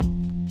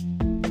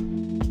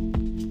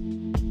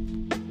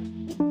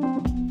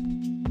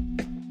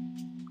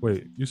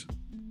Wait,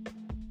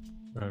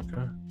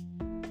 okay.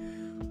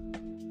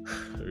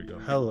 There you go.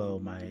 Hello,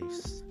 my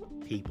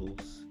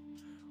peoples.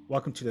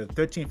 Welcome to the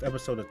 13th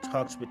episode of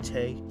Talks with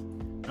Tay.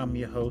 I'm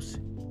your host,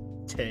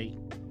 Tay.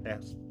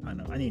 I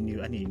know. I need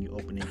a new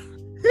opening.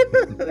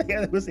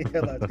 What's the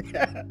hell out?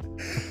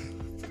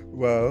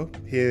 Well,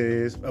 here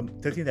is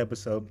 13th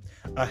episode.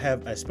 I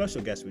have a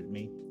special guest with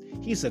me.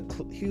 He's a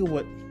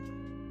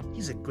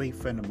great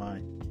friend of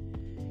mine.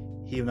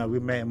 We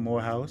met in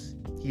Morehouse.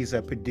 He's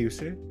a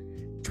producer,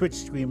 Twitch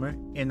streamer,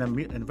 and a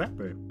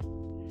rapper.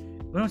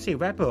 We don't say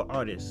rapper or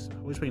artist.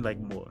 Which one you like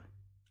more?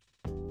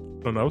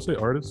 I would say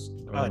artist.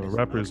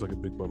 Rapper is like a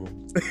big bubble.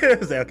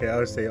 Okay, I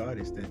would say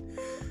artist then.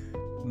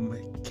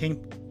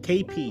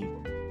 KP.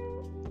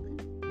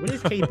 What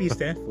does KP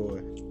stand for?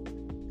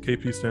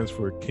 KP stands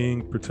for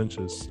King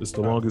Pretentious. It's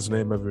the longest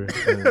name ever.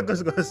 I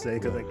was gonna say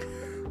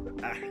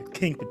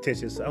King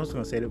Pretentious. I was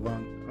gonna say it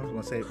wrong.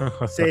 Say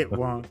it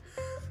wrong.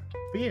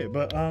 But yeah,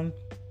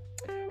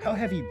 how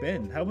have you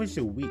been? How was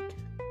your week?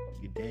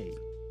 Your day?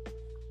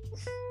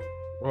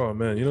 Oh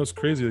man, it's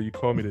crazy that you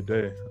called me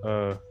today.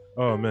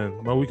 Oh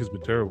man, my week has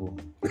been terrible.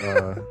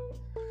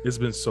 It's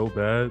been so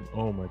bad.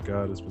 Oh my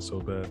god, it's been so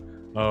bad.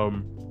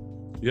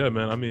 Yeah,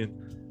 man. I mean,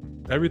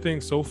 everything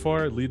so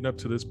far leading up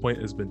to this point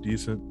has been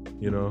decent.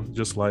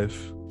 Just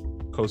life,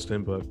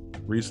 coasting. But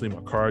recently,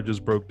 my car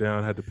just broke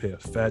down. I had to pay a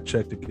fat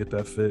check to get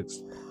that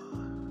fixed.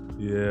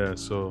 Yeah,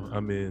 so I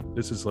mean,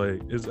 this is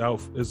like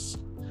it's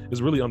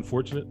really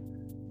unfortunate.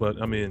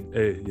 But I mean,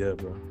 hey, yeah,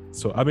 bro.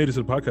 So I made it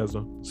to the podcast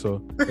though.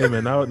 So hey,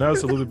 man, now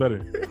it's a little bit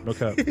better. No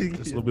cap,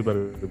 it's a little bit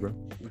better, bro.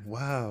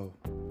 Wow.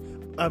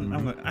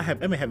 I've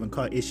been having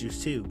car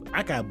issues too.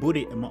 I got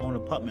booted in my own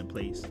apartment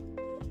place.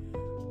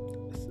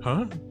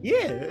 Huh?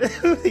 Yeah.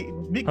 How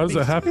does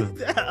that happen?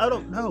 I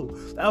don't know.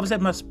 I was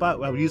at my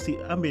spot where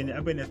I've been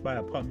at my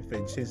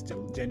apartment since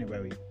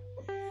January.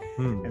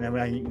 And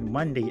then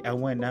Monday I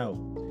went out.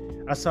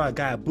 I saw a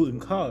guy booting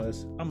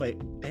cars. I'm like,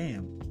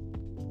 damn.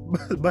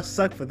 Must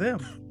suck for them.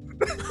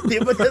 they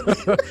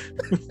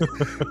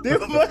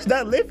must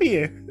not live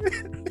here.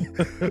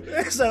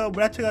 So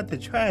when I took out the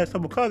trash,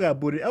 my car got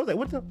booted. I was like,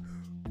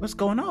 what's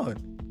going on?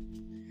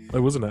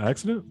 Like, was it an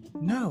accident?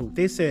 No,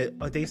 they said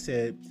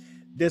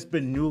there's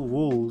been new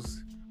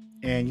rules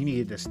and you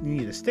need a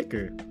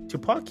sticker to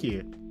park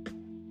here.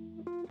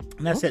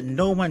 And I said,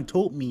 no one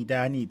told me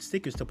that I need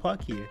stickers to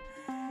park here.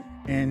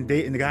 And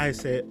the guy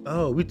said,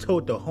 oh, we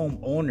told the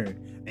homeowner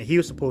and he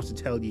was supposed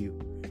to tell you.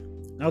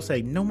 And I was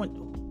like, no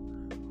one.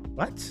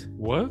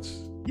 What?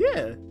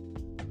 Yeah.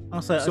 I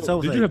was like,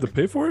 did you have to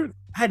pay for it?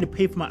 I had to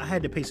pay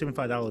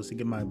 $75 to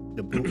get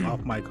the boot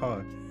off my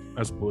car.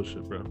 That's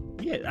bullshit, bro.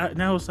 Yeah,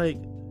 and I was like,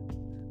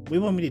 what do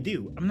you want me to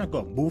do? I'm not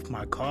gonna move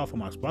my car from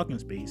my parking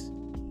space.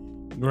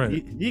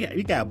 Right.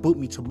 You gotta boot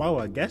me tomorrow,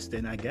 I guess.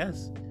 Boot me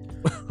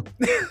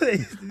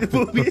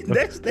the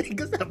next day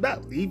because I'm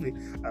not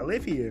leaving. I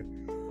live here.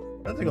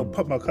 I'm not gonna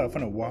put my car in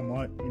front of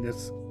Walmart.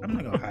 I'm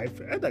not gonna hide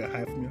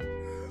from you.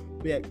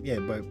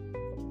 But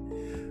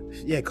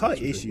car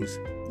issues.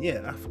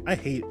 Yeah, I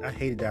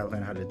hated that I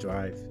learned how to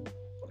drive.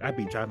 I'd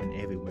be driving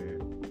everywhere.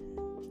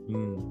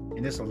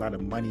 And there's a lot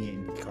of money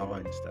in the car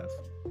and stuff.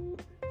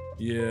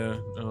 Yeah,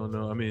 I don't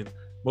know. I mean,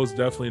 most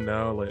definitely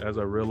now, like as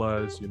I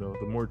realize,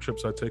 the more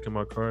trips I take in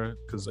my car,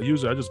 because I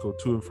just go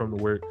to and from the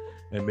work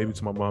and maybe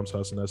to my mom's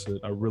house and that's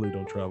it. I really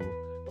don't travel.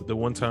 But the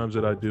one times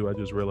that I do, I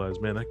just realize,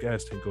 man, that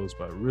gas tank goes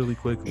by really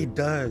quickly. It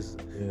does.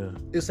 Yeah.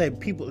 It's like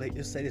people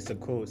it's a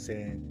quote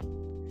saying,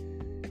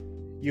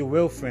 your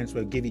real friends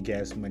will give you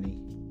gas money.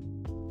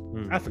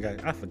 I forgot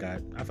the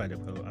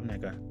quote. I'm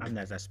not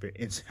that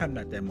spirit. I'm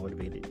not that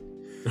motivated.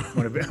 I'm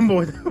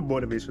more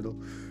motivational.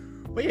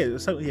 But yeah,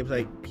 so it was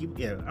like people.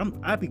 Yeah,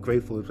 I'd be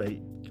grateful if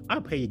I'll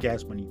pay you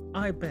gas money.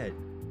 I bet.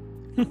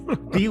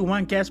 Do you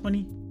want gas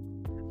money?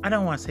 I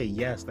don't want to say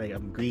yes, like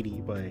I'm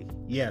greedy, but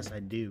yes,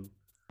 I do.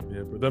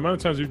 Yeah, bro. The amount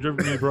of times you've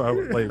driven me, bro,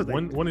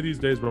 one of these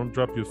days, bro, I'm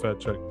gonna drop you a fat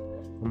check.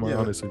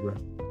 Honestly, bro.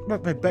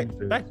 But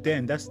back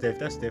then, that's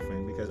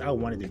different because I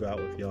wanted to go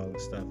out with y'all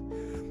and stuff.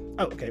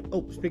 Oh, okay.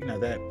 Oh, speaking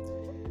of that,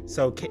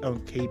 so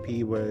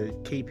KP,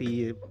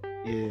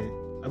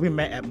 we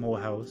met at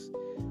Morehouse,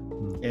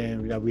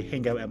 and we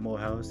hang out at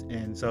Morehouse.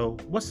 And so,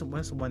 what's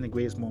one of the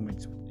greatest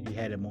moments you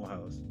had at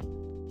Morehouse?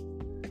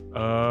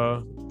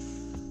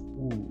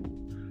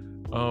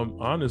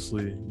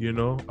 Honestly,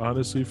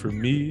 for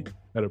me,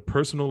 at a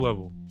personal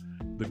level,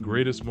 the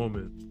greatest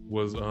moment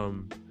was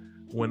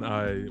when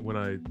I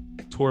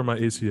tore my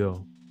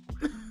ACL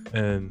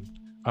and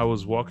I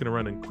was walking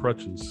around in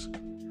crutches,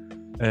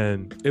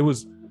 and it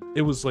was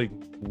like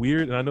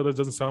weird, and I know that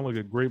doesn't sound like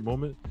a great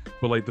moment,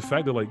 but like the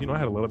fact that I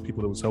had a lot of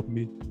people that was helping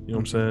me, you know what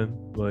I'm saying,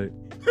 like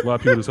a lot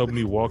of people that's helping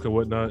me walk and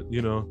whatnot,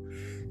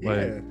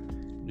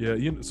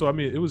 so I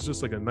mean it was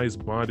just like a nice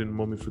bonding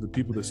moment for the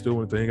people that still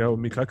wanted to hang out with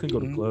me. I couldn't go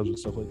to clubs and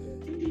stuff like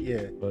that.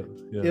 Yeah, but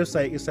yeah, it's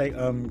like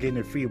getting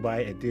a free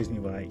ride at Disney,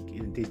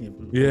 Disney.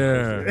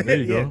 Yeah, there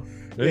you go.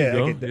 There you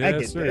go.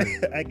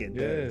 I get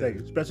that. It's like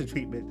special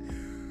treatment.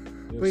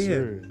 Yes, but yeah,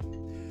 sir.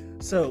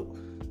 So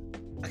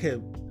okay,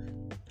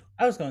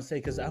 I was gonna say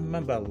because I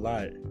remember a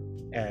lot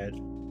at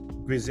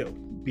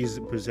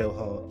Brazil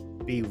Hall,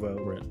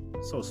 B-Row. Right.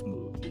 So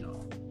smooth,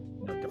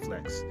 the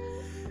flex.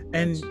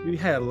 And you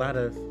had a lot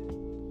of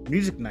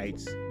music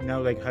nights,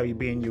 like how you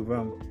be in your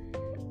room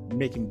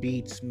making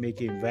beats,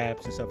 making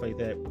raps and stuff like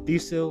that. Do you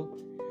still,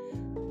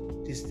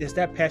 is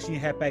that passion you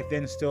had back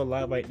then still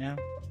alive right now?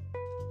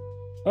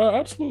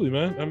 Absolutely,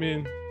 man. I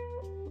mean,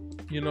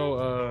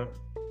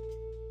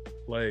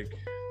 like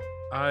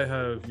I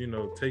have,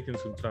 taken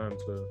some time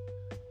to,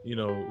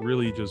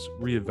 really just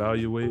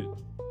reevaluate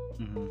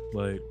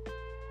like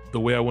the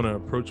way I want to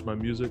approach my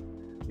music,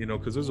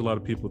 because there's a lot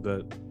of people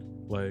that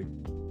like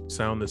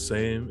sound the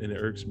same, and it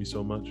irks me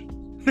so much,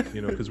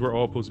 because we're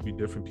all supposed to be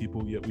different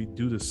people, yet we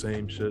do the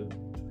same shit.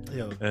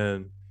 Yeah.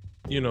 And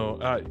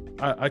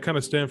I kind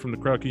of stand from the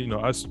crowd.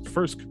 I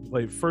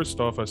first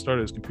off, I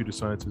started as computer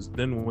scientist,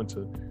 then went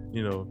to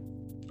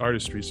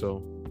artistry.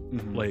 So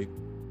like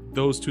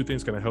those two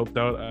things kind of helped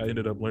out. I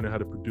ended up learning how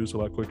to produce a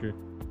lot quicker.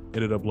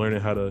 Ended up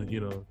learning how to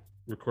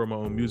record my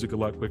own music a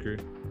lot quicker,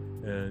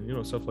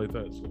 and stuff like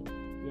that. So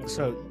yeah.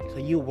 So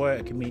you were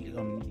a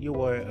you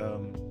were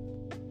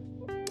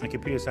a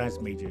computer science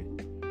major,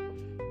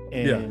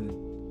 and Yeah.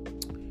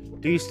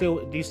 do you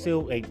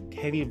still like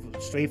have you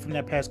strayed from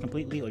that path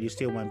completely, or you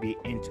still want to be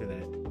into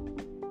that?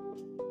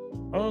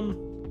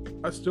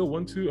 I still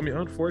want to. I mean,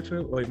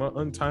 unfortunately, like my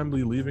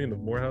untimely leaving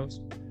of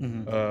Morehouse,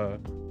 like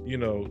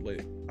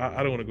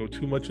I don't want to go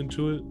too much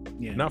into it.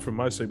 Yeah. Not for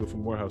my sake, but for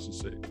Morehouse's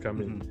sake. I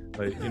mean,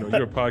 like,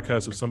 you're a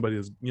podcast of somebody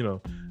is,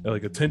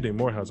 like attending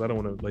Morehouse. I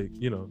don't want to like,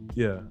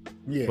 yeah.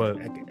 Yeah, but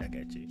I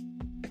get you.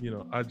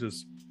 I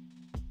just,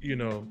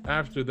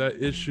 after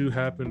that issue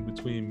happened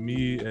between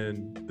me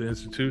and the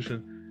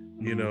institution,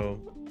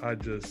 I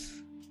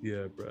just,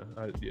 yeah, bro.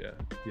 Yeah,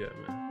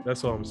 man.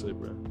 That's all I'm gonna say,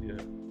 bro. Yeah.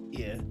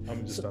 Yeah. I'm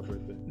gonna just stop right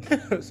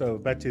there. So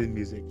back to the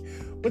music.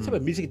 What type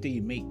of music do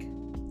you make?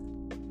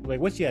 Like,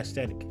 what's your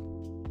aesthetic?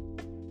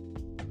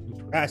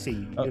 I see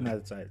you. You're not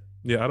outside.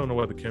 Yeah, I don't know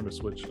why the camera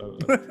switched. So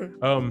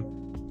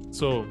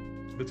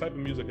the type of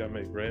music I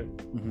make, right?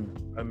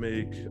 I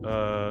make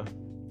a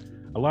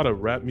lot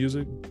of rap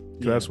music.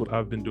 That's what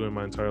I've been doing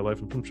my entire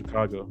life. I'm from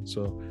Chicago,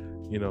 so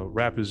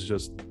rap is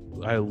just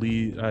I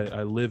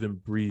live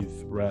and breathe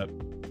rap.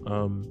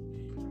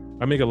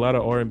 I make a lot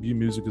of R&B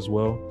music as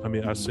well. I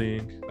mean, I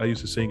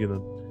used to sing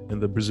in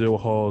the Brazil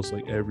halls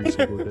like every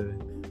single day.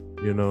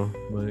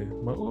 Like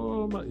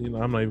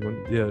I'm not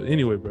even. Yeah.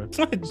 Anyway, bro.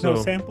 No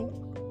sample.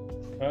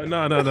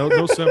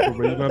 No sample,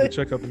 bro. You gotta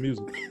check out the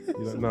music.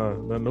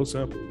 No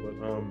sample. But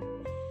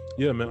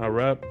yeah, man. I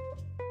rap.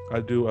 I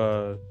do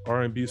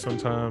R&B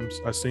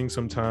sometimes. I sing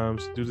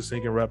sometimes. Do the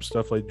singing rap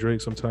stuff like Drake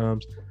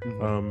sometimes.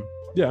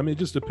 Yeah, I mean, it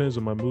just depends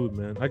on my mood,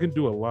 man. I can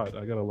do a lot.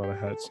 I got a lot of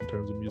hats in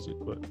terms of music,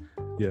 but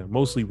yeah,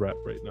 mostly rap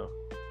right now.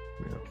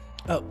 Yeah.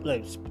 Oh,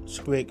 like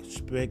quick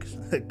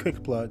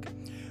plug.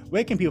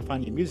 Where can people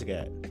find your music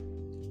at?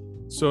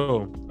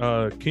 So,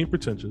 King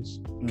Pretentious,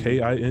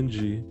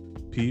 KING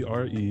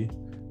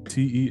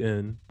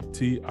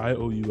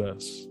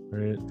PRETENTIOUS,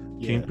 right?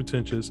 Yeah. King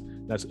Pretentious.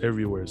 That's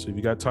everywhere. So if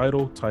you got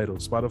Tidal,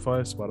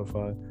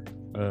 Spotify,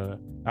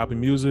 Apple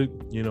Music,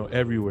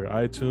 everywhere.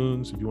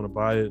 iTunes, if you want to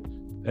buy it,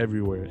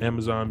 everywhere.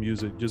 Amazon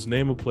Music, just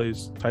name a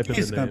place, type in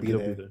the name, it'll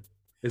be there.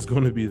 It's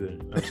going to be there,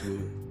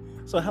 absolutely.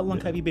 So how long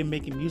have you been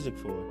making music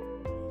for?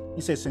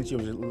 You said since you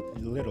were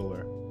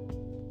littler.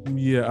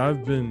 Yeah,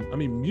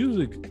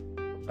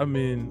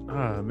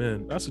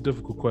 man, that's a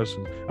difficult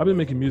question. I've been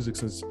making music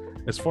since,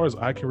 as far as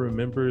I can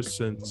remember,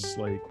 since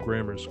like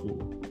grammar school.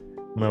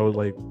 When I would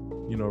like,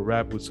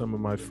 rap with some of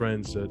my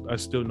friends that I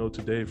still know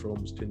today for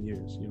almost 10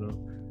 years,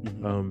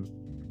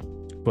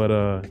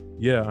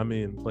 yeah, I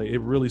mean, like it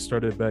really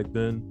started back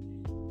then.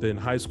 Then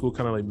high school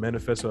kind of like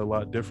manifested a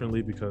lot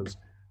differently because,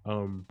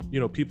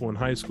 people in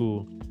high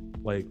school,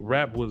 like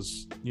rap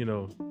was,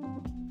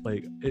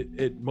 like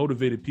it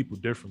motivated people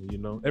differently.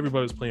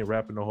 Everybody was playing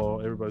rap in the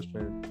hall. Everybody's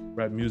playing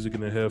rap music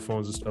in their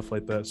headphones and stuff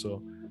like that.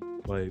 So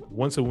like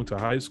once I went to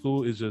high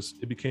school,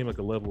 it became like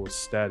a level of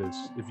status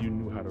if you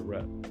knew how to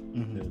rap.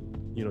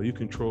 And you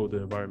control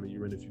the environment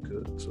you're in if you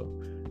could. So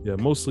yeah,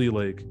 mostly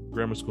like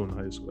grammar school and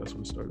high school, that's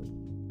when it started.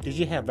 Did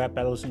you have rap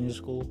battles in your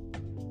school?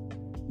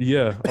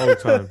 Yeah, all the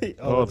time.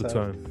 all the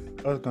time.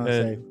 I was gonna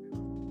say,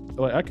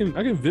 like I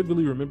can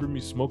vividly remember me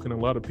smoking a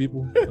lot of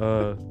people.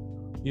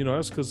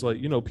 That's because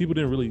like people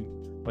didn't really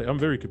like. I'm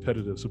very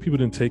competitive, so people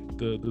didn't take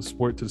the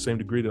sport to the same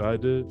degree that I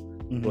did.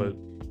 But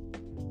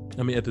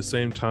I mean, at the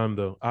same time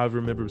though, I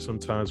remember some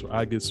times where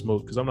I get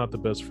smoked because I'm not the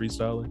best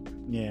freestyling.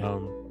 Yeah.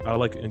 I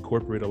like to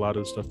incorporate a lot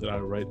of the stuff that I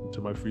write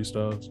into my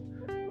freestyles.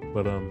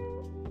 But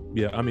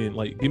yeah, I mean,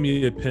 like, give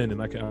me a pen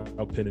and I can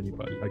outpen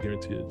anybody. I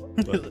guarantee it.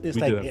 But we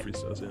like, did have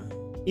freestyles, yeah.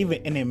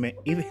 Even Eminem,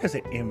 I was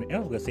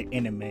gonna say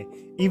anime.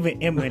 Even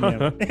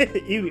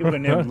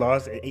Eminem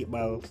lost at 8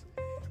 Miles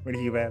when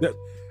he rapped. Yeah,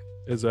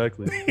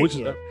 exactly. Which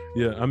is,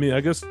 yeah. I mean,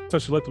 I guess I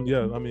should let them.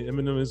 Yeah, I mean,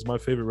 Eminem is my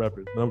favorite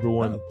rapper, number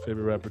one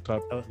favorite rapper,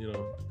 top. So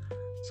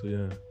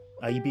yeah.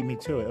 You beat me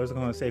to it. I was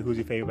going to say, who's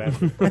your favorite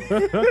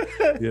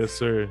rapper? Yes,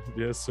 sir.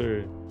 Yes,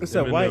 sir.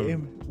 So why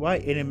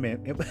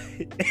Eminem.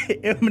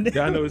 Eminem? Eminem?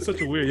 Yeah, I know it's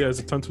such a weird. Yeah, it's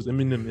a tongue twister.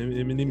 Eminem.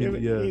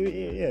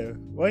 Yeah.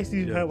 Why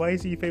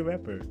is he your favorite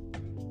rapper?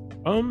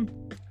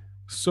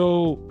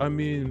 So I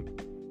mean,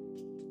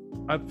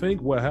 I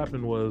think what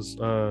happened was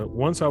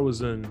once I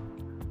was in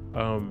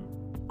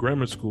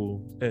grammar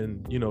school,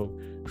 and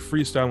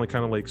freestyling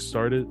kind of like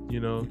started,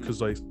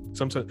 because like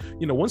sometimes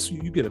once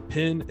you get a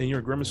pen and you're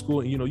in grammar school,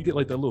 and you get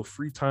like that little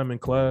free time in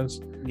class,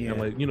 and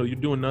like you're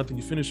doing nothing,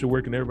 you finish your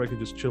work and everybody can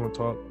just chill and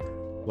talk.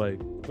 Like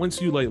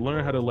once you like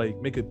learn how to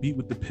like make a beat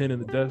with the pen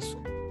and the desk,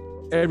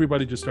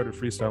 everybody just started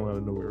freestyling out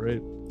of nowhere,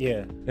 right?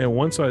 Yeah. And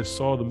once I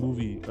saw the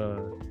movie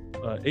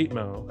 8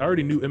 Mile, I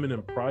already knew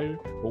Eminem prior,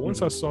 but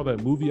once I saw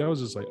that movie, I was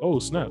just like, oh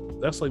snap,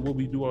 that's like what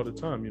we do all the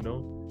time,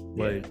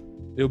 like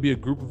it'll be a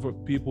group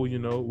of people,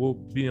 we'll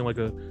be in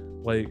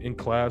like in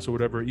class or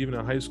whatever, even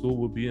in high school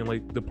we'll be in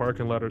like the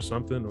parking lot or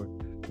something,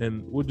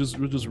 and we'll just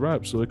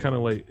rap. So it kind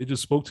of like, it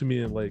just spoke to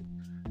me, and like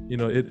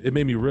it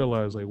made me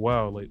realize like,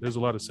 wow, like there's a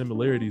lot of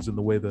similarities in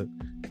the way that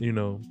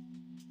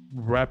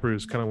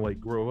rappers kind of like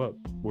grow up,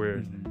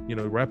 where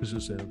rap is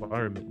just an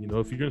environment.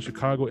 If you're in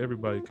Chicago,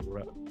 everybody can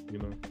rap,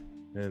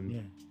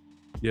 and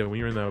when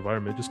you're in that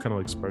environment, it just kind of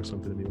like sparked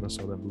something in me when I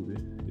saw that movie.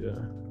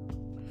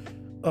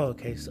 Oh,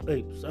 okay. So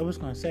I was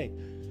gonna say,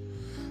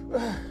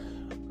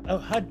 I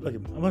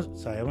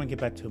want to get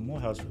back to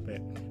Morehouse for a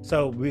bit.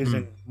 So we was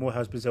in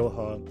Morehouse Brazil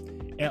Hall,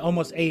 and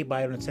almost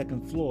everybody on the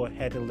second floor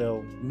had a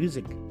little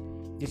music.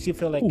 Did you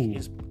feel like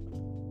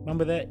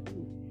remember that?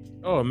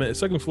 Oh man,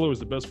 second floor was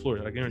the best floor,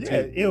 I guarantee.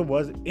 Yeah, it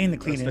was, in the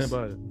cleanest. I stand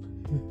by it.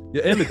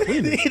 Yeah, and the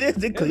cleanest. It is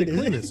the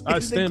cleanest. I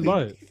stand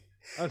by it.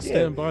 I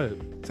stand by it.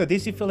 So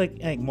did you feel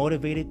like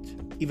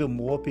motivated even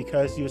more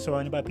because you were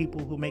surrounded by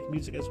people who make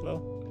music as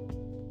well?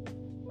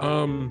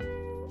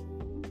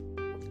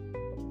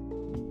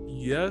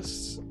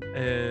 Yes,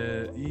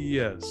 and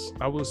yes,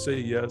 I will say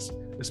yes.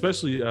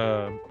 Especially,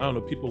 I don't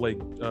know, people like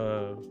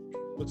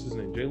what's his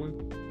name,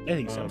 Jalen? I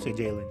think so. I would say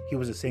Jalen. He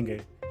was a singer.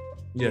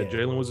 Yeah,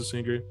 Jalen was a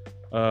singer.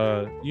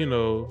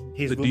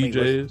 His the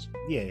DJs.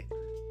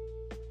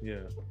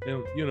 Yeah,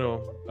 and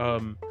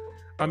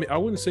I mean, I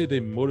wouldn't say they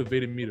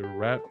motivated me to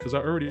rap, because I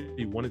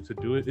already wanted to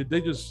do it.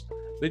 They just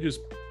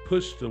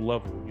pushed the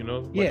level,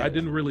 I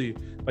didn't really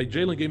like.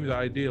 Jalen gave me the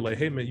idea, like,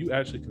 hey man, you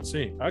actually can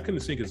sing. I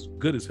couldn't sing as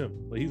good as him,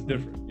 like he's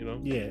different,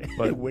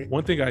 but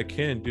one thing I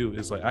can do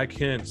is like I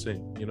can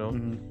sing,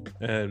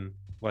 and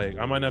like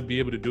I might not be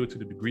able to do it to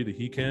the degree that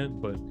he can,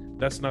 but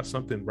that's not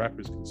something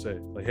rappers can say,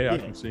 like, hey, I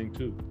can sing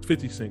too.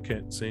 50 Cent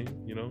can't sing,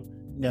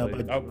 no,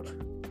 like, but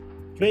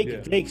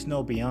Drake's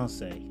no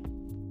Beyonce.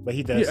 But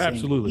he does sing.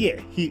 Absolutely.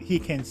 Yeah, he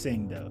can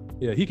sing though.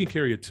 Yeah, he can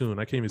carry a tune.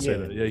 I can't even say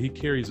that. Yeah, he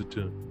carries a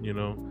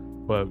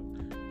tune, But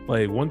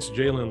like once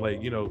Jalen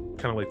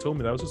kind of like told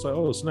me that, I was just like,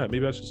 oh snap,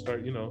 maybe I should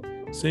start,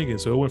 singing.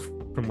 So it went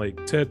from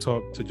like TED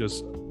Talk to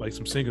just like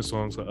some singing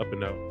songs, like Up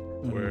and Out,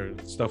 or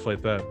stuff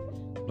like that.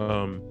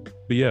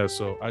 But yeah,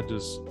 so I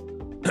just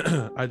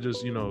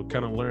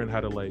kind of learned how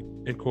to like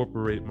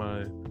incorporate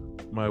my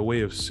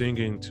way of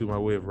singing to my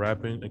way of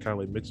rapping, and kind of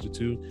like mix the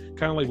two,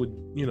 kind of like with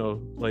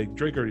like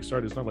Drake already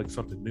started. It's not like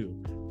something new,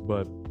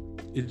 but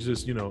it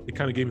just it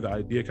kind of gave me the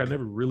idea. I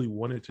never really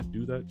wanted to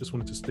do that, just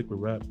wanted to stick with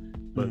rap,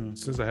 but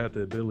since I had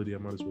the ability, I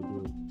might as well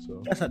do it.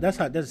 So that's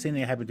the same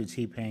thing that happened to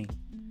T-Pain.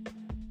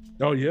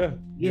 Oh yeah,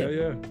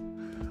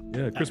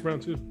 Chris Brown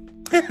too.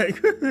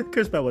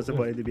 Chris Brown was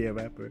supposed to be a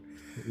rapper.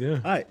 Yeah.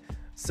 All right,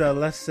 so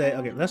let's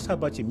talk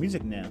about your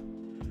music now.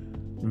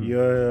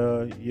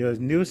 Your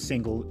new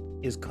single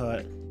is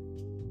called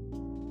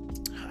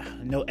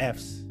No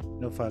F's,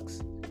 No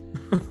Fucks.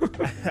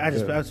 I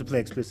just play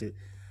explicit.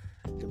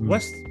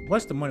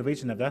 What's the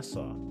motivation of that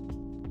song?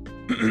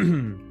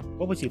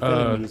 What was you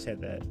feeling when you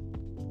said that?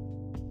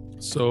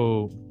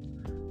 So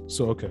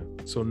okay.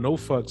 So No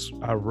Fucks,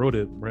 I wrote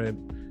it, right?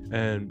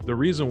 And the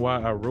reason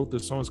why I wrote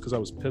this song is because I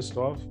was pissed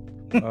off.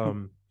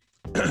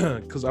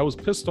 Because I was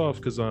pissed off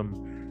because I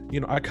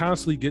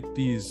constantly get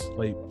these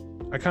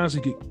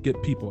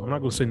get people. I'm not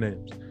gonna say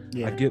names.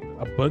 Yeah. I get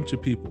a bunch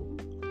of people,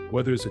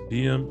 whether it's a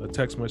DM, a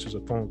text message, a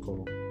phone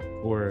call,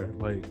 or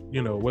like,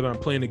 whether I'm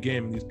playing a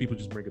game and these people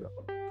just bring it up.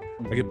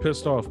 I get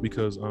pissed off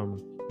because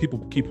people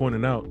keep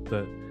pointing out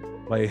that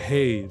like,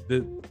 hey,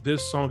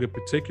 this song in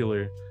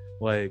particular,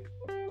 like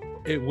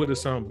it would have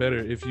sounded better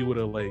if you would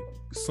have like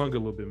sung a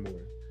little bit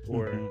more,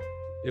 or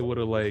it would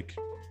have like,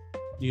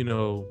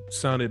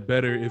 sounded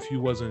better if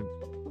you wasn't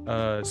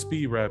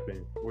speed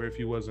rapping, or if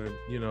you wasn't,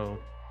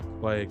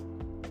 like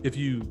if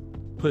you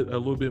put a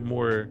little bit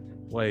more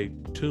like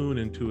tune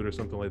into it or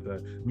something like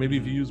that. Maybe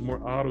if you use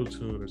more auto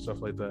tune or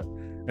stuff like that.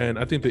 And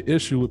I think the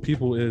issue with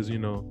people is,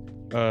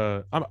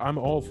 I'm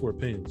all for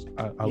opinions.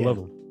 I love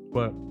them,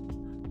 but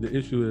the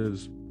issue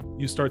is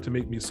you start to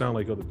make me sound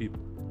like other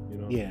people,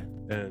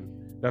 and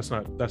that's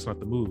not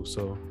the move.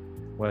 So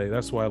like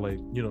that's why, like,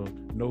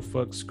 no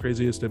fucks,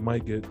 craziest it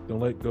might get, don't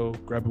let go,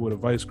 grab it with a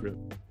vice grip.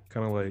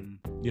 kind of like,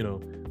 you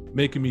know,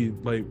 making me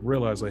like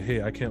realize like,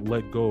 hey, I can't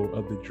let go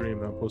of the dream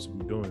that I'm supposed to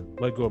be doing,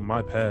 let go of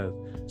my path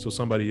so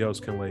somebody else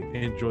can like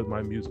enjoy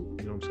my music.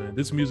 You know what I'm saying?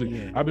 This music,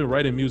 I've been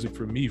writing music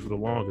for me for the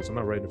longest. I'm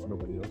not writing it for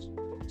nobody else.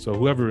 So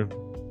whoever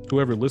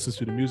listens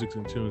to the music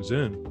and tunes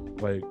in,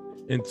 like,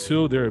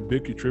 until they're a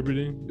big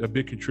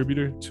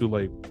contributor to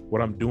like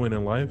what I'm doing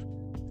in life,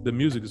 the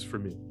music is for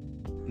me.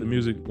 The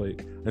music,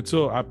 like,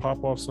 until I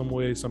pop off some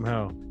way,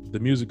 somehow, the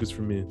music is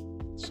for me.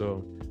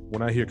 So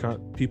when I hear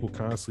people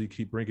constantly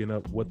keep bringing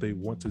up what they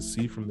want to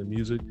see from the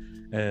music,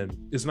 and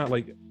it's not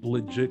like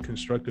legit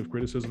constructive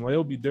criticism, like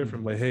it'll be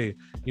different, like, hey,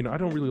 you know, I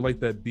don't really like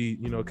that beat,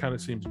 you know, it kind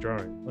of seems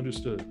jarring.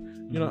 Understood.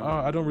 You know,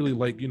 I don't really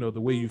like, you know,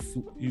 the way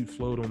you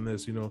flowed on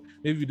this, you know,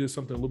 maybe you did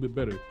something a little bit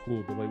better.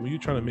 Cool. But like when you're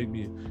trying to make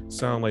me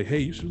sound like, hey,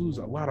 you should lose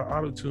a lot of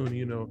auto-tune,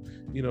 you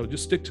know,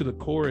 just stick to the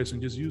chorus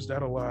and just use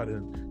that a lot,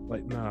 and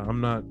like, nah,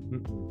 I'm not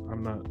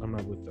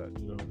with that,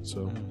 you know.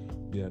 So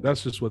yeah,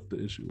 that's just what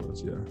the issue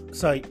was. Yeah.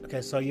 So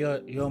okay, so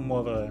you're more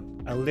of a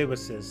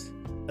lyricist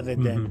other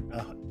than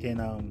I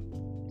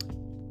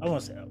don't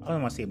want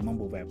to say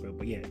mumble rapper,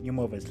 but yeah, you're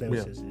more of a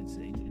lyricist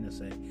in a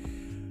say.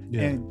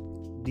 Yeah. And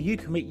do you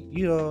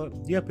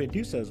you're a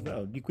producer as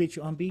well? Do you create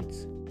your own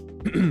beats?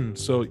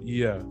 So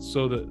yeah,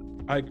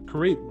 I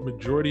create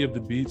majority of the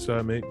beats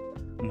I make.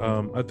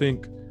 I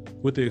think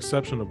with the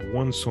exception of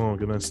one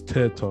song, and that's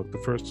TED Talk, the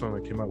first song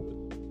I came out with.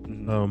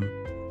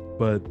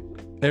 But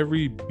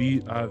every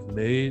beat I've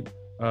made,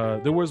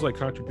 there was like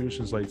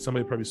contributions, like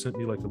somebody probably sent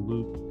me like a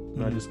loop,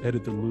 and I just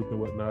edit the loop and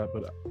whatnot.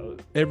 But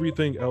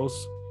everything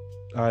else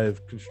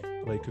I've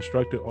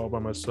constructed all by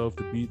myself.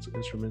 The beats,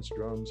 instruments,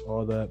 drums,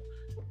 all that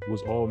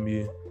was all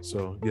me.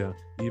 So yeah,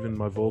 even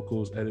my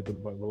vocals,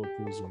 edited my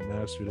vocals and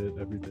mastered it,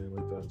 everything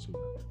like that. So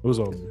it was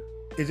all me.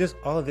 Is this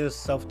all of this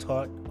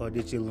self-taught, or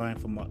did you learn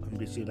from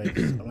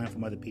learn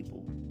from other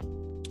people?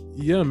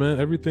 Yeah, man,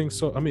 everything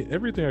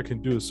I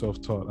can do is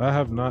self-taught. I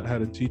have not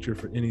had a teacher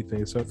for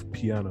anything except for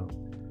piano,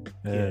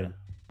 and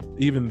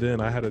even then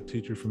I had a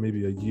teacher for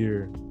maybe a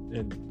year,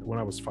 and when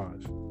I was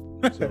 5.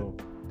 So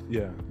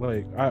yeah,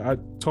 like I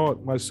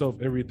taught myself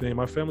everything.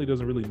 My family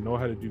doesn't really know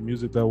how to do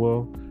music that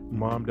well.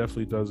 Mom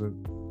definitely doesn't.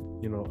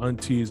 You know,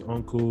 aunties,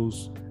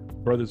 uncles,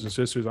 brothers and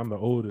sisters, I'm the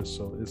oldest,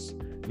 so it's,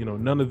 you know,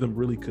 none of them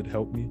really could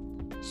help me.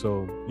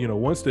 So, you know,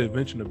 once the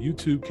invention of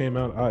YouTube came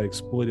out, I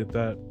exploited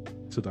that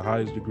to the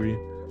highest degree.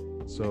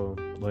 So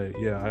like,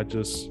 yeah, I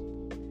just,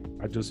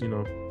 you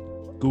know,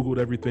 Googled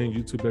everything,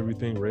 YouTube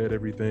everything, read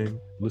everything,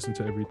 listened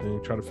to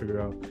everything, try to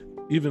figure out,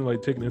 even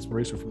like taking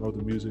inspiration from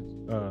other music,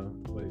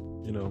 like,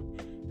 you know,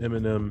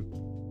 Eminem,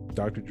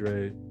 Dr.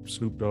 Dre,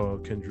 Snoop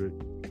Dogg, Kendrick,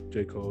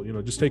 J. Cole, you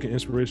know, just taking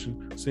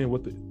inspiration, seeing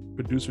what the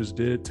producers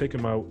did,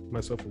 taking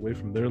myself away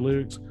from their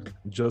lyrics,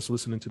 just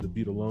listening to the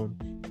beat alone,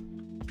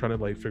 trying to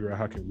like figure out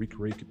how I can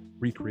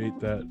recreate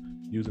that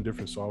using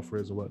different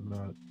softwares and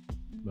whatnot.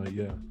 Like,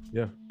 yeah,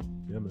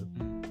 man.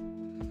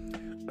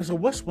 So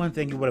what's one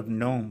thing you would have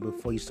known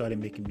before you started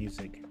making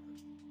music?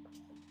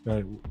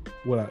 Like,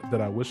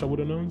 that I wish I would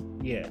have known?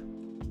 Yeah.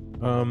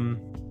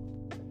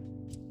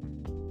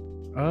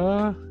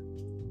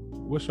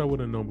 Wish I would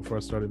have known before I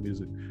started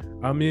music.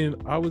 I mean,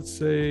 I would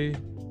say,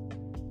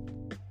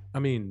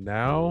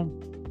 now,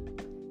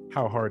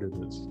 how hard it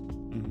is.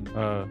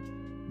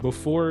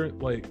 Before,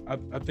 like,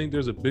 I think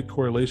there's a big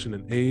correlation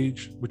in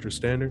age with your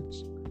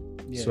standards.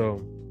 Yeah.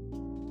 So,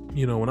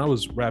 you know, when I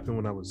was rapping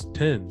when I was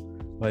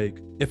 10,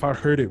 like, if I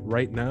heard it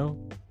right now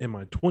in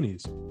my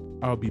 20s,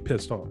 I would be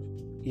pissed off.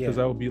 Because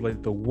that would be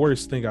like the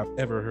worst thing I've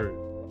ever heard.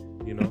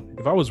 You know,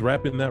 if I was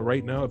rapping that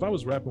right now, if I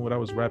was rapping what I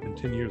was rapping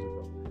 10 years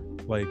ago,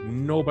 like,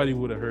 nobody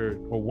would have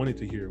heard or wanted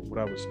to hear what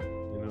I was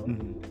saying, you know?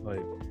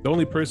 Like, the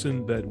only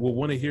person that will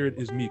want to hear it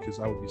is me, because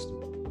I would be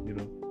stupid, you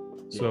know?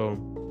 So,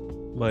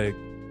 like,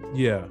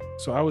 yeah.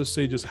 So I would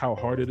say just how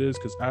hard it is,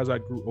 because as I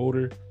grew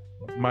older,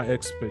 my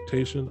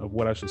expectation of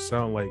what I should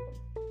sound like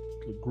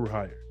grew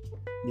higher.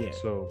 Yeah.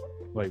 So,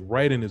 like,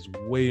 writing is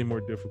way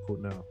more difficult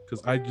now,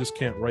 because I just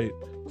can't write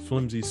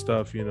flimsy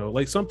stuff, you know?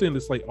 Like, something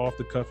that's, like, off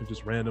the cuff and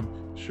just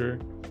random, sure.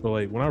 But,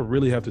 like, when I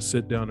really have to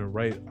sit down and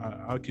write,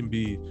 I can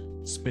be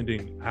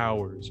spending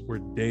hours or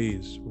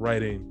days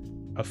writing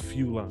a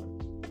few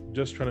lines,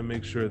 just trying to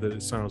make sure that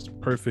it sounds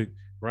perfect,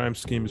 rhyme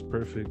scheme is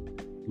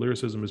perfect,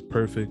 lyricism is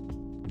perfect,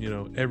 you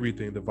know,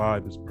 everything, the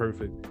vibe is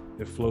perfect,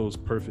 it flows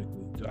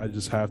perfectly. I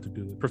just have to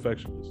do it.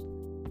 Perfectionist.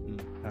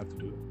 Have to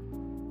do it.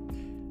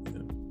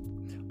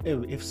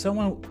 Yeah. If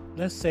someone,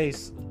 let's say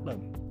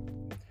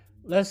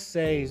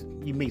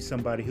you meet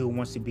somebody who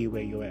wants to be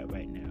where you're at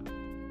right now,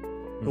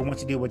 who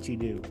wants to do what you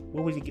do,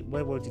 what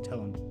would you tell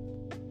them?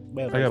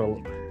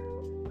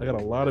 I got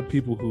a lot of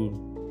people who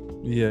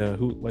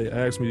like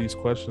ask me these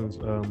questions,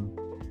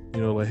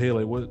 you know, like, hey,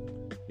 like, what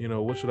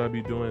should I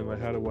be doing?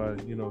 Like, how do I,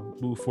 you know,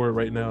 move forward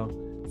right now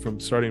from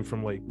starting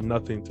from like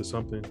nothing to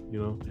something,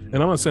 you know? And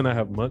I'm not saying I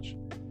have much,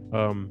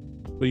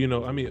 but, you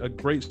know, I mean, a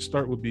great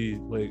start would be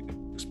like,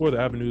 explore the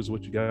avenues of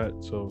what you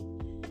got. So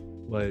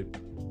like,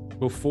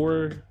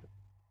 before,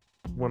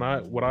 what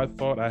I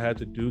thought I had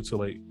to do to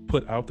like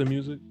put out the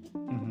music,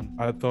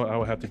 I thought I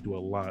would have to do a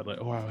lot. Like,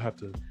 I would have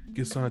to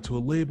get signed to a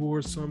label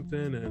or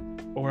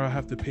something, or I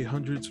have to pay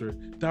hundreds or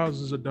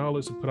thousands of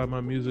dollars to put out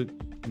my music.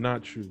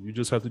 Not true. You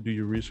just have to do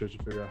your research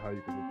and figure out how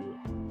you're going to do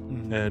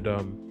it.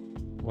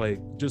 And like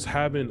just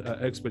having an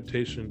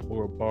expectation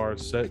or a bar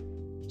set,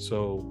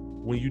 so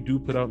when you do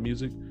put out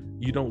music,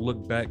 you don't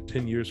look back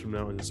 10 years from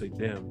now and say,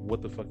 damn,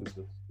 what the fuck is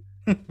this?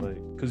 Like,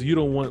 because you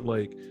don't want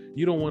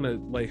to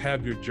like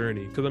have your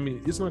journey, because I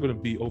mean it's not going to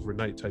be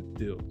overnight type of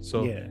deal.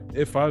 So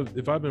if I've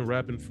been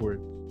rapping for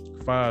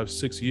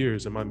 5-6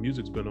 years and my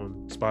music's been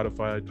on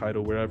Spotify,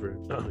 Tidal, wherever,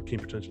 King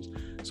Pretentious,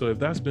 so if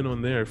that's been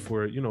on there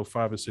for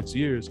 5 or 6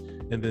 years,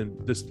 and then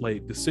this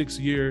like the 6th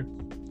year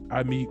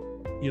I meet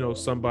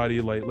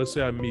somebody, like let's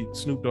say I meet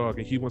Snoop Dogg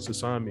and he wants to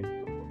sign me,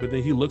 but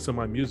then he looks at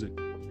my music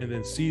and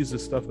then sees the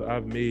stuff that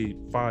I've made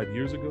 5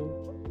 years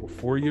ago or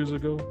 4 years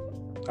ago,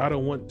 I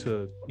don't want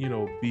to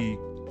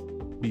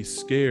be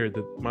scared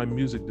that my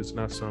music does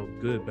not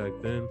sound good back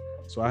then.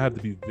 So I have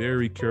to be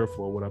very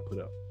careful of what I put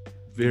out.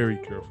 Very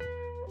careful.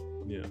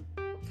 Yeah.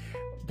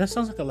 That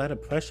sounds like a lot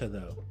of pressure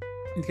though,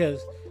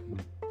 because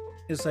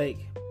it's like,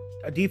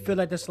 do you feel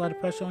like there's a lot of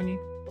pressure on you?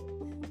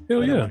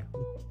 Hell yeah.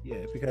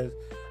 Yeah, because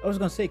I was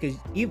gonna say, because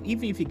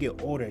even if you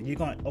get older, you're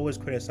gonna always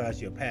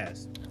criticize your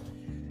past.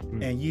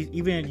 And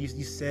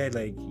you said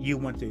like you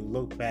want to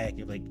look back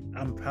and like,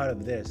 I'm proud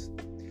of this.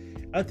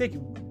 I think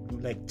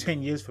like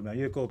 10 years from now,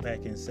 you'll go back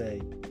and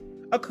say,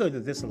 I could have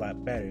done this a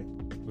lot better.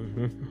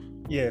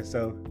 Yeah,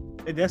 so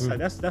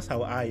that's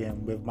how I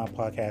am with my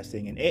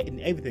podcasting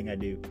and everything I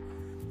do.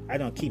 I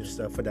don't keep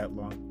stuff for that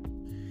long.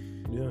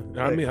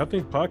 Yeah, I mean, I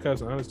think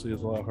podcasting honestly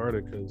is a lot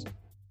harder because,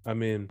 I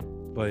mean,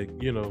 like,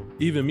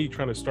 even me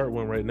trying to start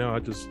one right now, I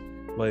just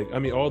like, I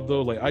mean,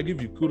 although like I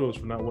give you kudos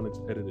for not wanting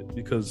to edit it,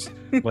 because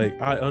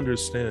like I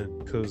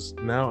understand, because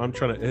now I'm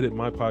trying to edit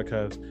my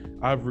podcast.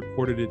 I've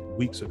recorded it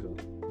weeks ago,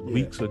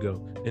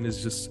 and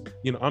it's just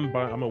I'm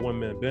a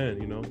one-man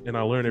band, and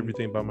I learn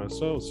everything by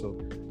myself.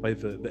 So like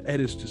the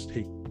edits just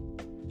take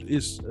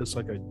it's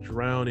like a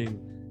drowning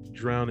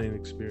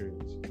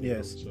experience.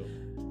 Yes. So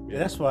yeah,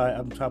 that's why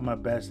I'm trying my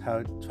best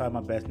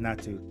not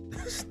to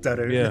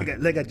stutter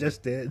like I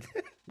just did.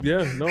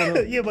 Yeah, no.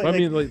 Yeah, but I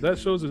mean, like that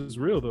shows it's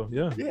real though.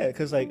 Yeah,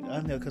 because like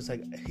I know, because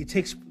like it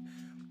takes.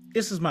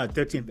 This is my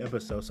 13th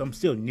episode, so I'm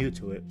still new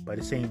to it. But at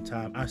the same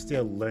time, I'm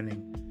still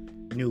learning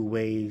new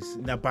ways.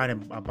 I'm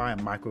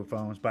buying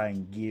microphones,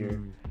 buying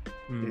gear.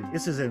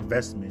 This is an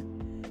investment.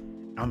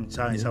 I'm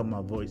trying to tell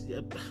my voice. Yeah,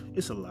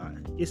 it's a lot.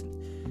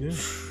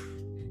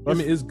 I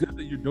mean, it's good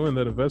that you're doing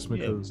that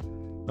investment, because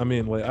I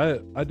mean, like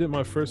I did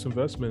my first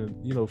investment,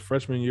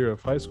 freshman year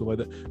of high school. Like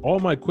that. All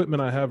my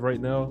equipment I have right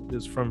now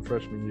is from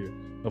freshman year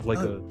of like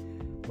a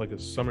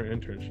summer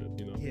internship.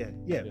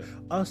 Yeah.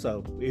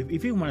 Also,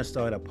 if you want to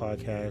start a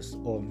podcast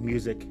or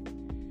music,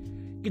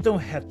 you don't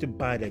have to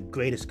buy the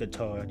greatest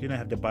guitar. You don't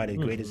have to buy the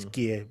greatest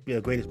gear, the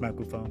greatest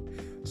microphone.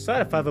 Start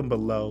at 5 and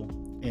below,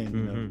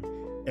 and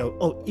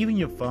even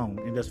your phone,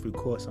 and just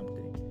record something.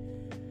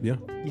 Yeah,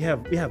 you have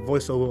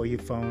voiceover on your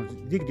phone.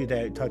 You can do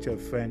that. Talk to a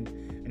friend,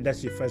 and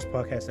that's your first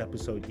podcast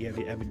episode you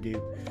ever do.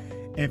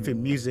 And for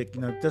music,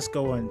 just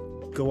go on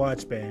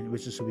GarageBand,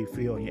 which is be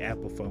free on your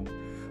Apple phone.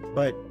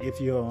 But if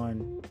you're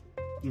on,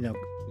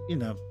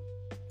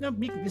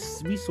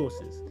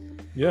 resources.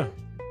 Yeah.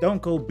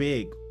 Don't go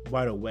big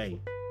right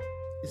away.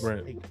 It's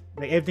right.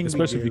 Like everything,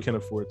 especially we do, if you can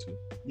afford to.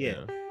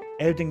 Yeah.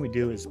 Everything we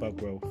do is about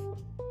growth.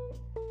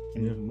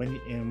 And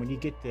when you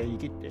get there, you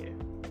get there.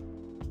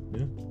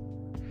 Yeah.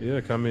 Yeah,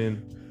 I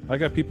mean, I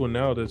got people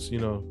now that's,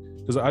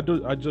 because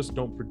I just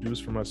don't produce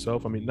for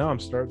myself. I mean, now I'm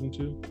starting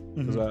to,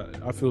 because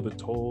I feel the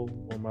toll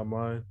on my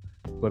mind.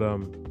 But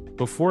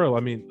before, I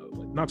mean,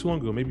 not too long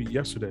ago, maybe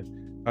yesterday,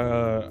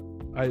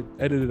 I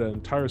edited an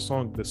entire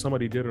song that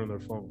somebody did on their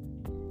phone.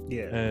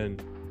 Yeah.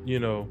 And,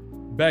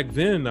 back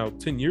then, now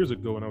 10 years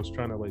ago, when I was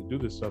trying to like do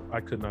this stuff, I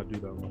could not do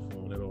that on my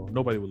phone at all.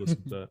 Nobody would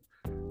listen to that.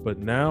 But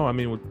now, I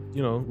mean,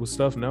 with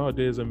stuff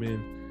nowadays, I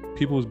mean,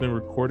 people has been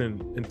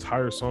recording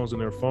entire songs on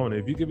their phone.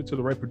 If you give it to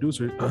the right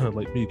producer,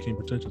 like me, King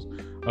Pretentious,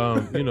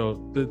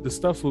 the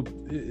stuff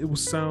would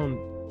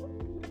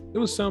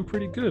sound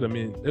pretty good. I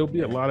mean, it'll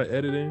be a lot of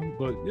editing,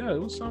 but yeah, it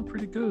will sound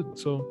pretty good.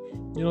 So,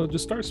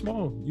 just start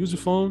small. Use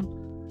your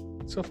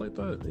phone, stuff like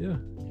that. Yeah.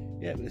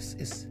 Yeah,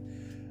 it's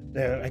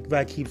like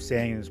I keep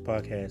saying in this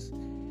podcast,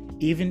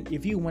 even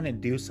if you want to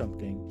do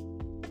something,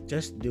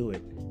 just do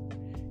it.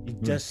 You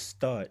just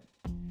start.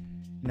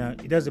 Now,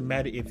 it doesn't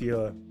matter if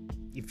you're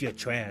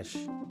trash.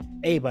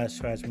 Everybody's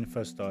trash when you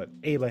first start.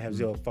 Everybody has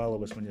 0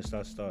 followers when you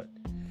start.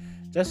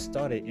 Just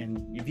start it,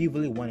 and if you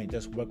really want it,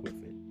 just work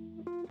with it.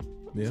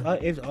 Yeah.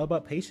 It's all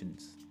about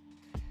patience.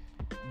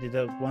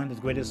 One of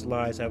the greatest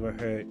lies I ever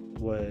heard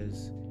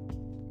was,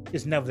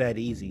 it's never that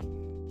easy.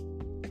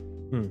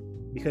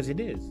 Because it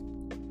is.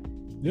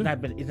 Yeah.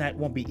 It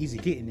won't be easy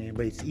getting there,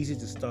 but it's easy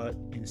to start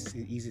and it's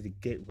easy to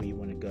get where you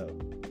want to go.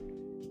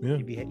 Yeah.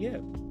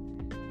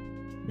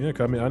 Yeah,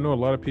 I mean, I know a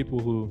lot of people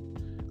who,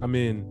 I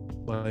mean,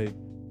 like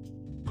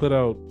put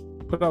out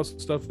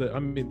stuff that, I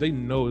mean, they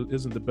know it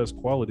isn't the best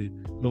quality,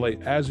 but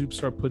like as you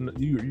start putting,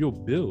 you'll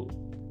build.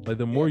 Like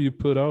the more you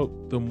put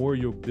out, the more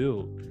you'll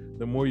build.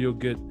 the more you'll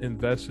get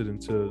invested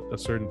into a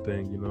certain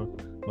thing, you know.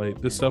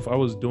 Like the stuff I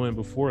was doing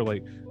before,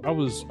 like I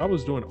was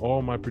doing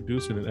all my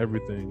producing and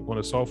everything on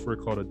a software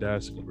called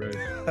Audacity, right?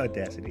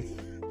 Audacity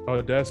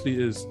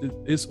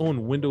it's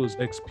on Windows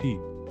XP.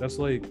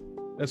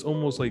 That's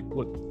almost like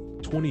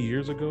what, 20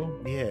 years ago?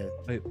 Yeah.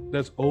 Like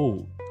that's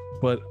old.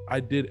 But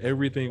I did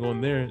everything on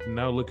there, and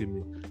now look at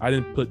me. I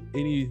didn't put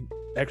any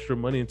extra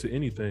money into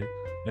anything,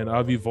 and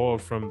I've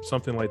evolved from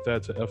something like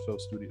that to FL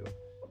Studio,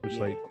 which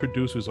like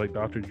producers like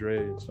Dr. Dre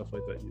and stuff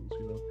like that use,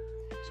 you know.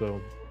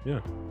 So yeah,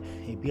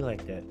 It'd be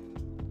like that.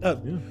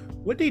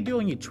 What do you do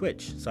on your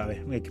Twitch? Sorry,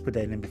 I'm gonna put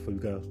that in before we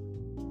go.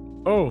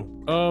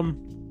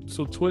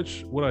 So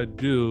Twitch, what I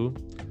do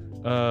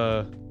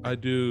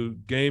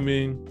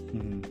gaming.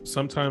 Mm-hmm.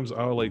 Sometimes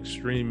I'll like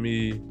stream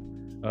me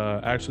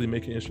actually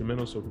making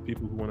instrumentals. So for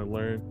people who want to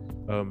learn,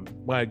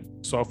 my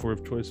software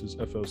of choice is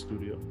FL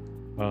Studio.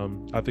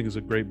 I think it's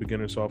a great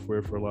beginner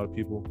software for a lot of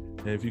people.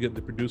 And if you get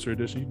the producer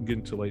edition, you can get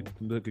into like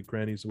look at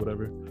grannies or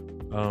whatever.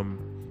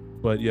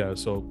 But yeah,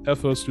 so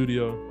FL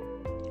Studio,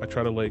 I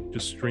try to like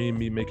just stream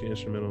me making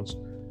instrumentals.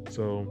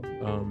 So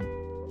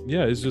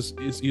yeah,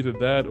 it's either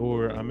that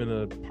or I'm in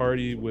a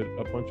party with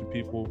a bunch of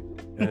people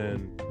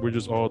and we're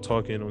just all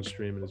talking on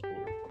stream and it's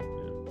boring.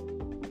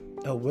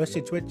 Yeah. Oh, what's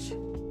your Twitch?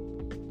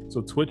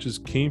 So Twitch is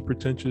King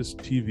Pretentious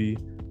TV,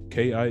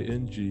 KING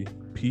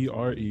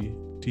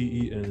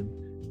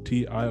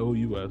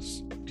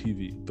PRETENTIOUS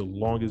TV, the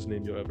longest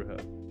name you'll ever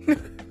have.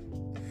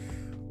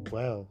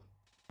 Wow.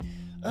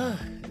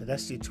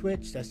 That's your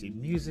Twitch, that's your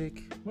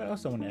music. What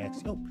else I want to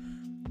ask you? Oh,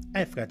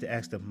 I forgot to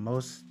ask the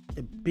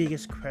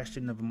biggest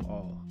question of them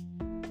all.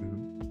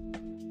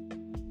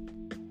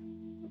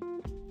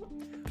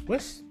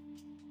 What's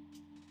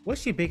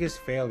your biggest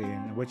failure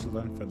and what you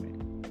learned from it?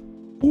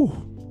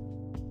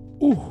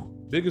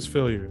 Biggest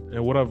failure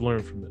and what I've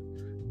learned from it.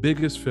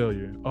 Biggest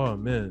failure. Oh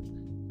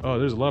man. Oh,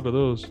 there's a lot of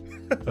those.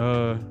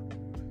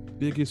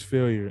 Biggest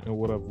failure and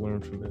what I've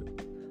learned from it.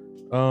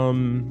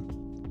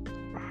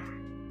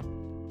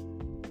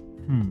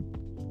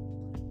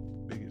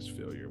 Biggest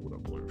failure, what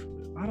I've learned from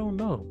it. I don't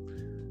know.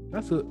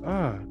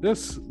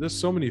 There's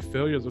so many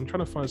failures. I'm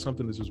trying to find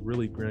something that's just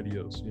really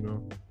grandiose, you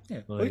know?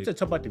 Yeah. Like, let's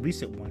talk about the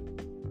recent one.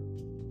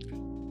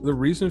 The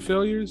recent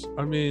failures?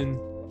 I mean,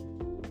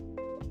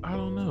 I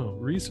don't know.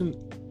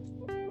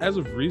 As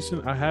of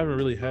recent, I haven't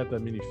really had that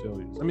many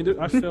failures. I mean,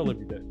 I fail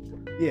every day.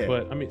 Yeah.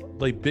 But I mean,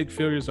 like big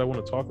failures I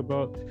want to talk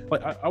about.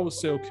 Like I would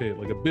say, okay,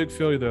 like a big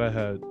failure that I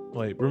had.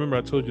 Like, remember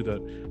I told you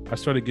that I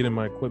started getting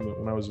my equipment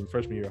when I was in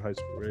freshman year of high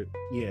school, right?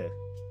 Yeah.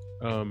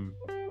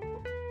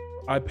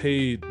 I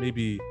paid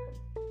maybe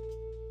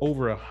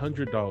over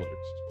 $100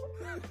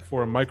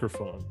 for a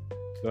microphone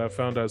that I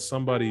found out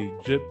somebody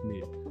gypped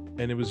me,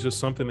 and it was just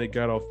something they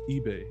got off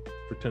eBay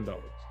for $10.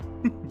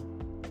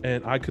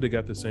 And I could have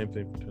got the same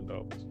thing for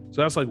 $10.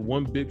 So that's like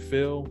one big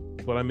fail.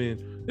 But I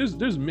mean,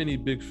 there's many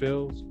big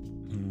fails,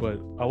 but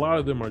a lot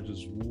of them are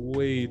just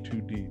way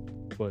too deep.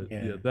 But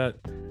yeah, that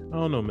I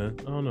don't know, man.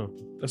 I don't know.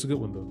 That's a good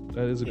one though.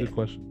 That is a good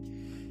question.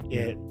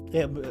 Yeah.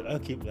 But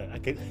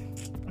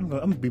I'm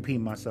gonna be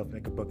repeating myself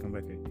like a broken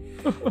record.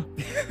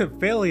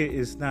 Failure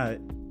is not.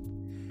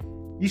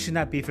 You should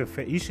not be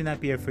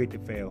afraid to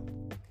fail.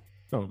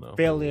 Oh no.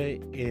 Failure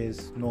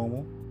is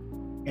normal,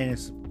 and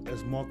it's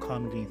more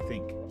common than you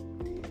think.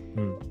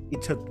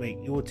 It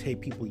will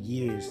take people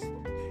years.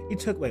 It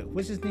took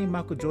what's his name?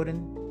 Michael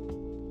Jordan,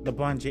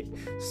 LeBron James,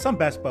 some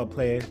basketball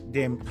player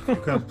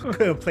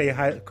couldn't play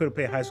high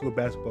school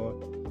basketball,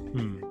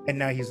 and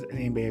now he's an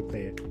NBA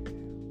player.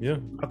 Yeah,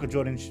 Michael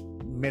Jordan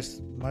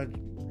missed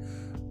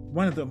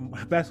one of the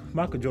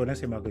Michael Jordan. I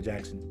say Michael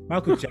Jackson.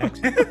 Michael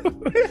Jackson.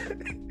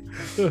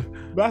 Oh,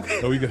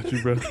 we got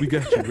you, bro. We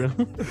got you, bro.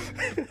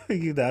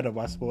 You know, out of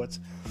my sports.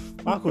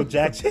 Michael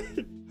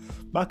Jackson.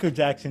 Michael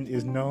Jackson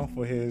is known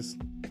for his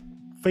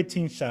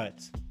 15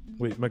 shots.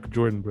 Wait, Michael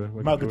Jordan, bro.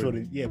 Michael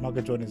Jordan. Yeah,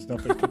 Michael Jordan is known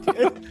for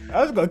 15.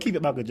 I was gonna keep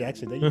it Michael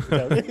Jackson.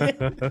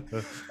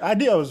 I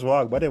knew I was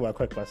wrong, but I didn't want to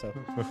correct myself.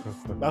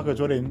 Michael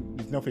Jordan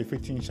is known for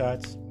 15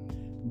 shots,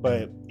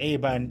 but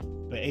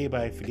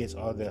everybody forgets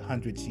all the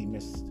hundreds he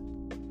missed.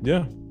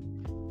 Yeah,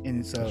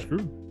 and so that's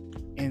true.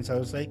 And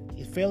so it's like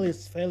failure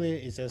is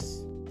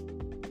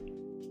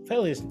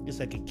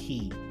like a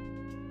key.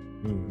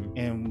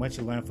 And once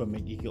you learn from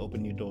it, you can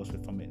open new doors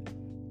from it.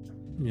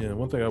 Yeah,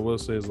 one thing I will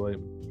say is like,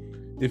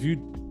 if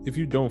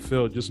you don't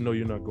fail, just know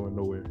you're not going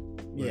nowhere.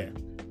 Yeah,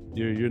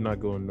 you're not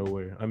going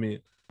nowhere. I mean,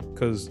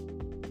 because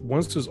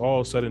once it's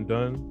all said and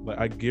done, like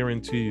I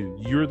guarantee you,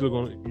 you're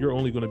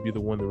only going to be the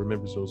one that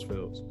remembers those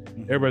fails.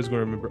 Everybody's going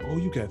to remember, oh,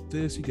 you got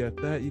this, you got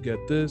that, you got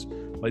this.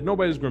 Like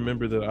nobody's going to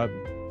remember that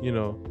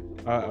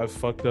I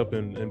fucked up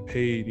and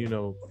paid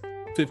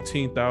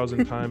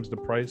 15,000 times the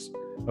price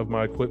of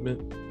my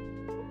equipment.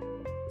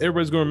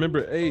 Everybody's gonna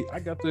remember, hey, I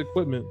got the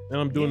equipment and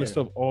I'm doing this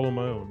stuff all on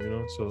my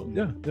own, so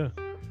yeah,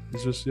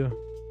 it's just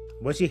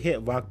once you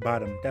hit rock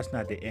bottom, that's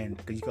not the end,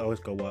 because you can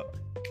always go up.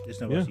 There's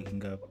nowhere else you can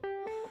go.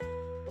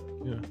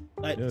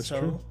 That's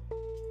true.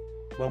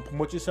 Well,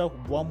 promote yourself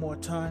one more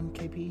time,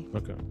 KP.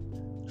 Okay,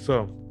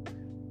 so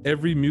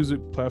every music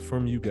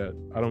platform you got.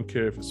 I don't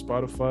care if it's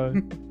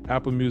Spotify,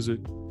 Apple Music.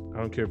 I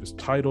don't care if it's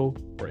Tidal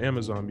or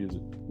Amazon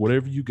Music.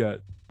 Whatever you got,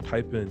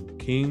 type in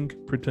King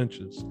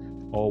Pretentious,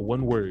 all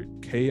one word,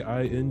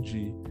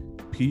 KingPretentious.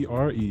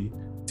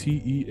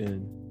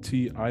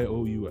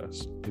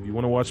 If you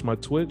want to watch my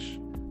Twitch,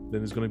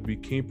 then it's going to be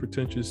King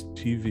Pretentious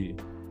TV,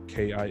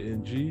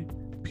 KingPretentious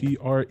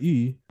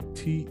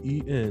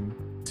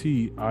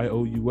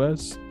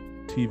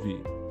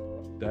TV.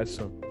 That's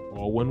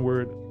all one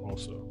word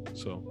also.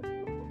 So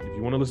if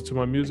you want to listen to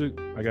my music,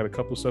 I got a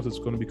couple stuff that's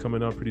going to be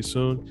coming out pretty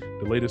soon.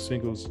 The latest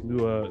single's new,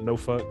 No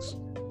Fucks.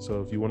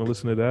 So if you want to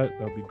listen to that,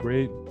 that'd be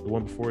great. The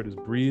one before it is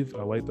Breathe.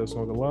 I like that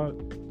song a lot.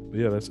 But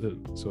yeah, that's it.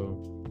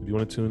 So if you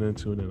want to tune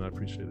in. I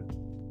appreciate it.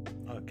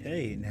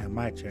 Okay, now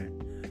my turn.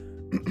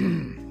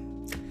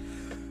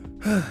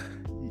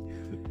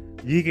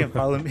 You can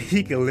follow me.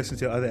 You can listen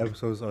to other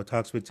episodes of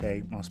Talks with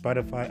Tay on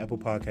Spotify, Apple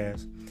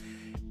Podcasts,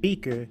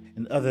 Beaker,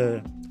 and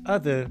other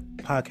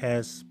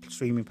podcast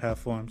streaming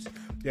platforms.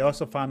 You can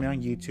also find me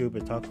on YouTube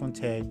at Talks with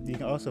Tay. You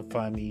can also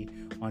find me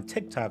on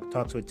TikTok,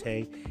 Talks with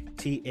Tay,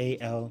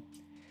 TalksWtae.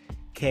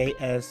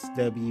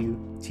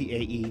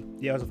 You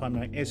can also find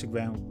me on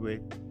Instagram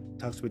with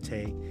Talks with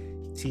Tay,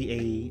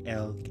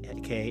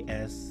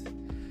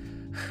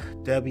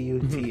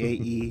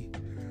 TalksWtae.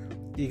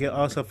 You can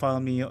also follow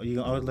me. You can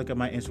always look at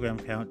my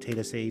Instagram account,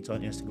 Taylor Sage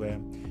on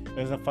Instagram.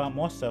 You can find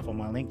more stuff on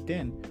my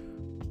LinkedIn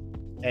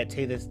at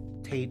Tay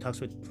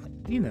Talks with.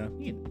 You know.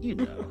 Yeah, you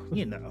got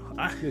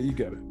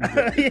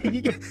it.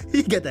 You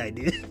get the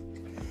idea.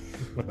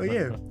 But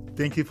yeah,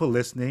 thank you for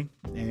listening,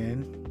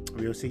 and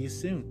we'll see you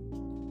soon.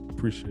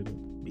 Appreciate it.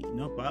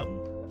 No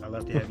problem. I'd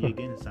love to have you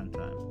again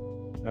sometime.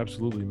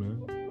 Absolutely,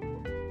 man.